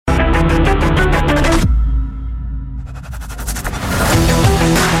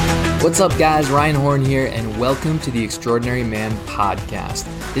What's up, guys? Ryan Horn here, and welcome to the Extraordinary Man Podcast.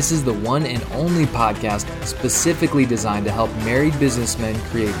 This is the one and only podcast specifically designed to help married businessmen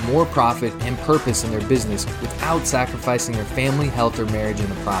create more profit and purpose in their business without sacrificing their family, health, or marriage in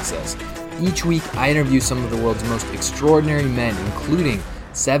the process. Each week, I interview some of the world's most extraordinary men, including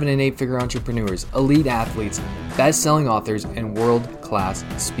 7- and 8-figure entrepreneurs, elite athletes, best-selling authors, and world-class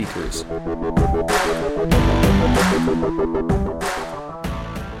speakers.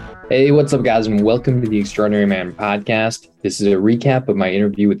 Hey, what's up, guys, and welcome to the Extraordinary Man Podcast. This is a recap of my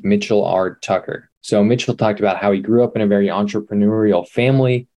interview with Mitchell R. Tucker. So Mitchell talked about how he grew up in a very entrepreneurial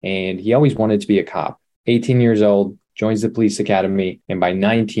family, and he always wanted to be a cop. 18 years old, joins the police academy, and by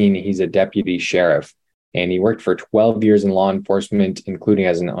 19, he's a deputy sheriff. And he worked for 12 years in law enforcement, including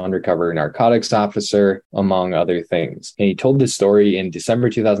as an undercover narcotics officer, among other things. And he told this story in December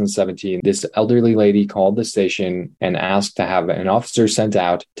 2017. This elderly lady called the station and asked to have an officer sent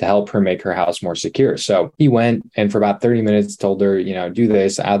out to help her make her house more secure. So he went and for about 30 minutes told her, do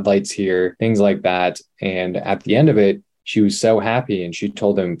this, add lights here, things like that. And at the end of it, she was so happy and she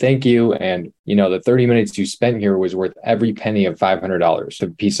told him, thank you. And, the 30 minutes you spent here was worth every penny of $500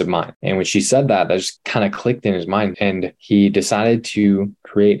 of peace of mind. And when she said that, that just kind of clicked in his mind. And he decided to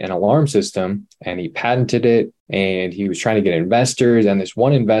create an alarm system and he patented it. And he was trying to get investors. And this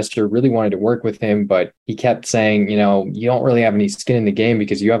one investor really wanted to work with him, but he kept saying, you don't really have any skin in the game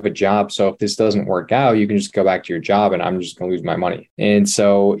because you have a job. So if this doesn't work out, you can just go back to your job and I'm just going to lose my money. And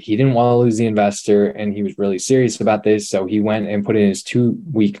so he didn't want to lose the investor and he was really serious about this. So he went and put in his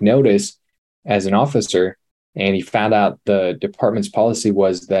 2-week notice as an officer. And he found out the department's policy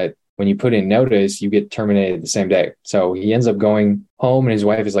was that when you put in notice, you get terminated the same day. So he ends up going home and his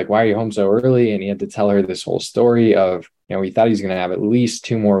wife is like, why are you home so early? And he had to tell her this whole story of, he thought he was going to have at least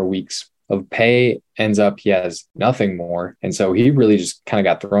 2 more weeks of pay. Ends up he has nothing more. And so he really just kind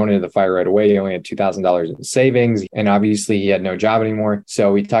of got thrown into the fire right away. He only had $2,000 in savings and obviously he had no job anymore.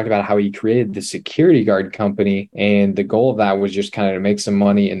 So we talked about how he created the security guard company. And the goal of that was just kind of to make some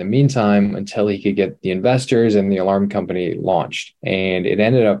money in the meantime until he could get the investors and the alarm company launched. And it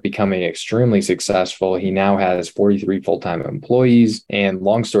ended up becoming extremely successful. He now has 43 full-time employees. And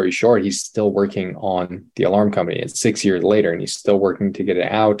long story short, he's still working on the alarm company. It's 6 years later and he's still working to get it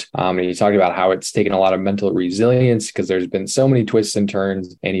out. And he talked about how it's taken a lot of mental resilience because there's been so many twists and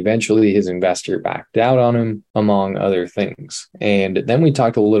turns, and eventually his investor backed out on him, among other things. And then we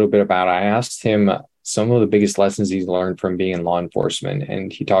talked a little bit about, I asked him some of the biggest lessons he's learned from being in law enforcement.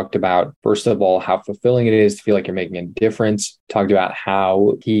 And he talked about, first of all, how fulfilling it is to feel like you're making a difference. Talked about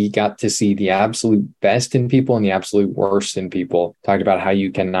how he got to see the absolute best in people and the absolute worst in people. Talked about how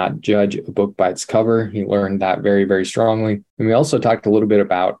you cannot judge a book by its cover. He learned that very, very strongly. And we also talked a little bit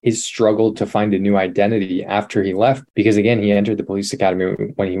about his struggle to find a new identity after he left, because again, he entered the police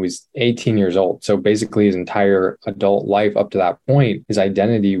academy when he was 18 years old. So basically his entire adult life up to that point, his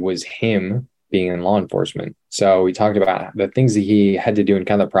identity was him being in law enforcement. So we talked about the things that he had to do and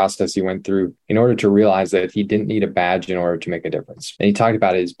kind of the process he went through in order to realize that he didn't need a badge in order to make a difference. And he talked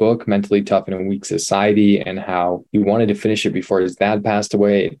about his book, Mentally Tough in a Weak Society, and how he wanted to finish it before his dad passed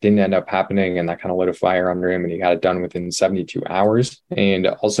away. It didn't end up happening, and that kind of lit a fire under him, and he got it done within 72 hours. And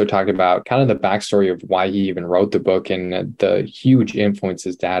also talked about kind of the backstory of why he even wrote the book and the huge influence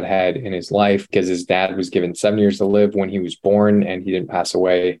his dad had in his life, because his dad was given 7 years to live when he was born, and he didn't pass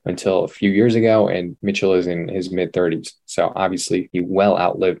away until a few years ago. And Mitchell is in his mid-30s. So obviously he well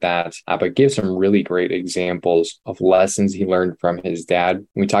outlived that, but gave some really great examples of lessons he learned from his dad.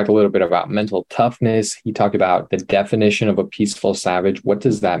 We talked a little bit about mental toughness. He talked about the definition of a peaceful savage. What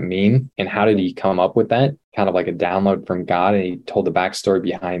does that mean? And how did he come up with that? Kind of like a download from God. And he told the backstory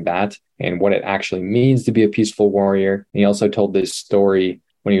behind that and what it actually means to be a peaceful warrior. And he also told this story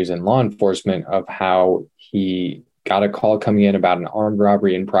when he was in law enforcement of how he got a call coming in about an armed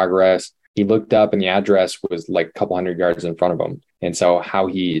robbery in progress. He looked up and the address was like a couple hundred yards in front of him. And so how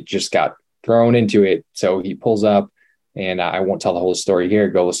he just got thrown into it. So he pulls up, and I won't tell the whole story here.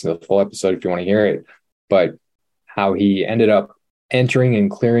 Go listen to the full episode if you want to hear it. But how he ended up entering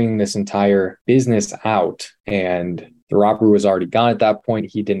and clearing this entire business out. And the robbery was already gone at that point.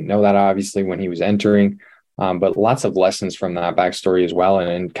 He didn't know that, obviously, when he was entering. But lots of lessons from that backstory as well.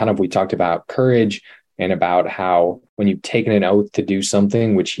 And kind of we talked about courage and about how when you've taken an oath to do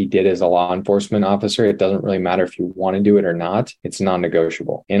something, which he did as a law enforcement officer, it doesn't really matter if you want to do it or not. It's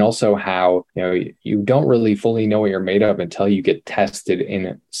non-negotiable. And also how, you don't really fully know what you're made of until you get tested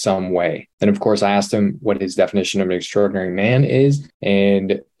in some way. Then, of course, I asked him what his definition of an extraordinary man is.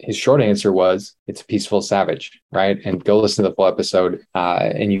 And his short answer was, it's a peaceful savage, right? And go listen to the full episode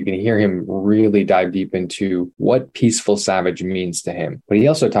and you can hear him really dive deep into what peaceful savage means to him. But he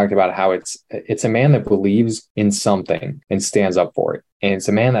also talked about how it's a man that believes in something and stands up for it. And it's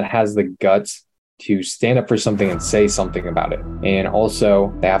a man that has the guts to stand up for something and say something about it. And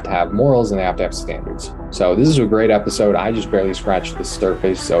also they have to have morals and they have to have standards. So this is a great episode. I just barely scratched the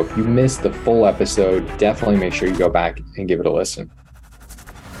surface. So if you missed the full episode, definitely make sure you go back and give it a listen.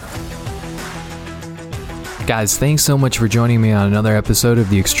 Guys, thanks so much for joining me on another episode of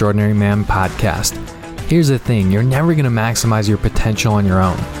the Extraordinary Man podcast. Here's the thing, you're never going to maximize your potential on your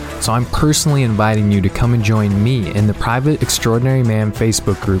own. So I'm personally inviting you to come and join me in the private Extraordinary Man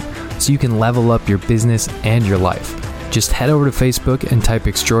Facebook group so you can level up your business and your life. Just head over to Facebook and type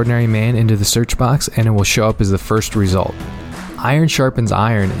Extraordinary Man into the search box and it will show up as the first result. Iron sharpens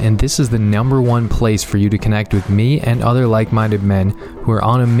iron, and this is the number one place for you to connect with me and other like-minded men who are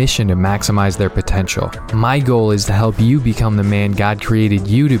on a mission to maximize their potential. My goal is to help you become the man God created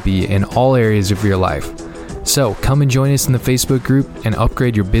you to be in all areas of your life. So come and join us in the Facebook group and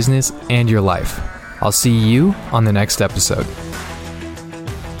upgrade your business and your life. I'll see you on the next episode.